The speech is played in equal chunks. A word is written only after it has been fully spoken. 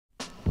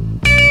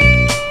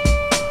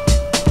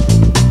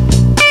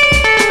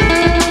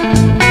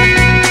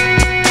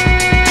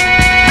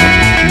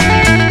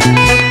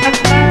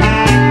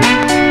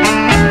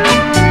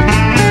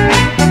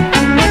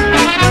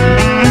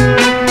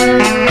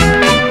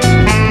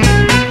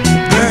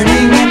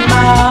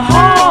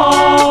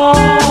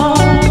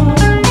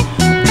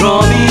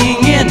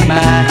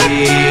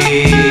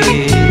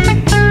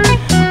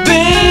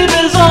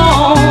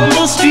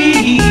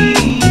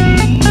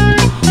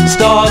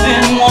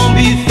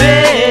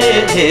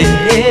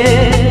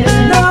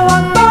Now I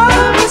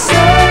find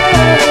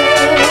myself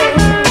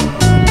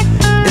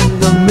in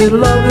the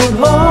middle of it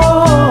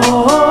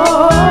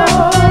all.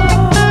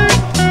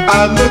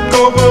 I look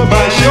over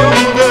my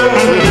shoulder,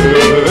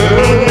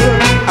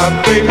 I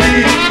faintly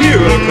hear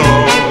a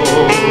call.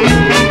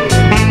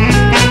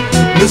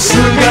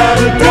 Mister got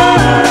a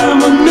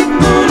dime, a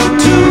nickel or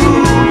two.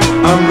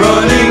 I'm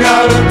running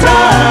out of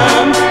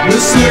time.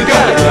 Mister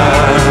got a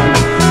dime,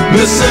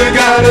 Mister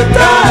got a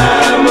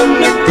dime, a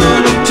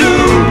nickel or two.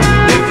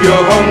 If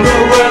your hunger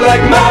were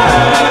like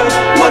mine,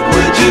 what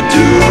would you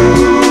do?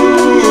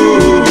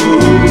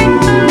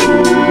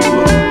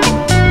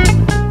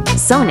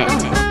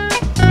 Sonnet.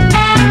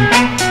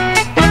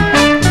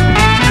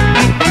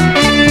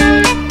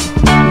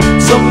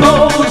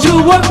 Suppose you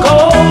were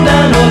cold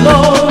and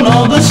alone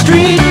on the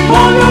street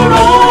on your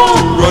own.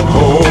 Run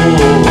home.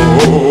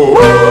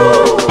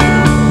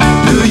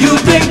 Do you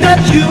think that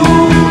you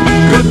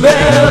could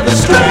bear the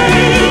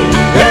strain?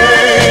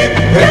 Hey,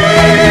 hey.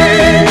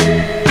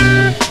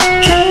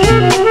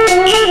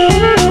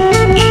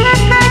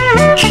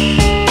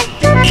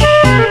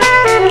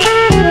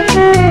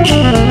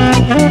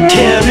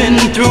 Tearing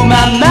through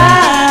my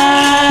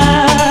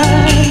mind,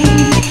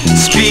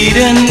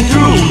 speeding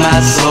through my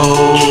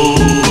soul.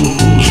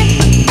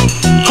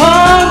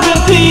 Hungry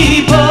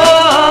people,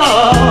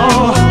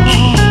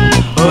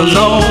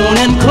 alone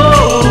and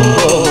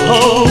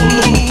cold.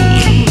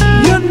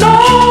 You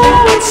know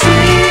it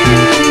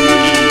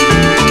seems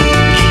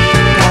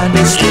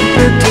kinda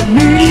stupid to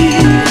me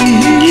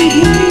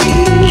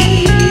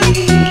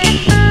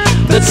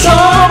that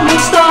some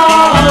will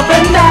stop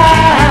and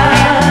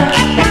die,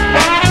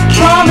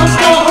 promise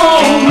a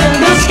home in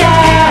the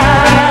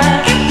sky.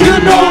 You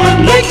know it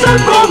makes a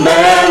grown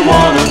man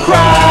wanna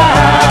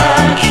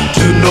cry,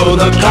 to know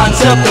the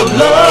concept of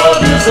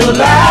love is a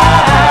lie.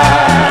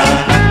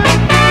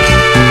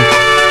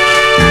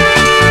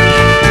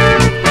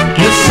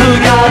 Mister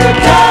got a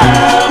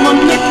dime, a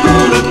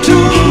nickel or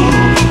two.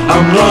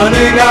 I'm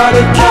running out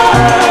of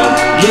time.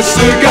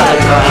 Mister got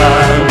a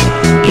dime,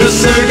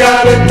 Mister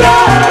got a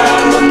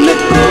dime, a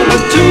nickel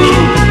or two.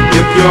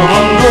 If your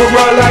hunger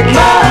were like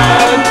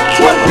mine,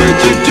 what would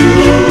you do?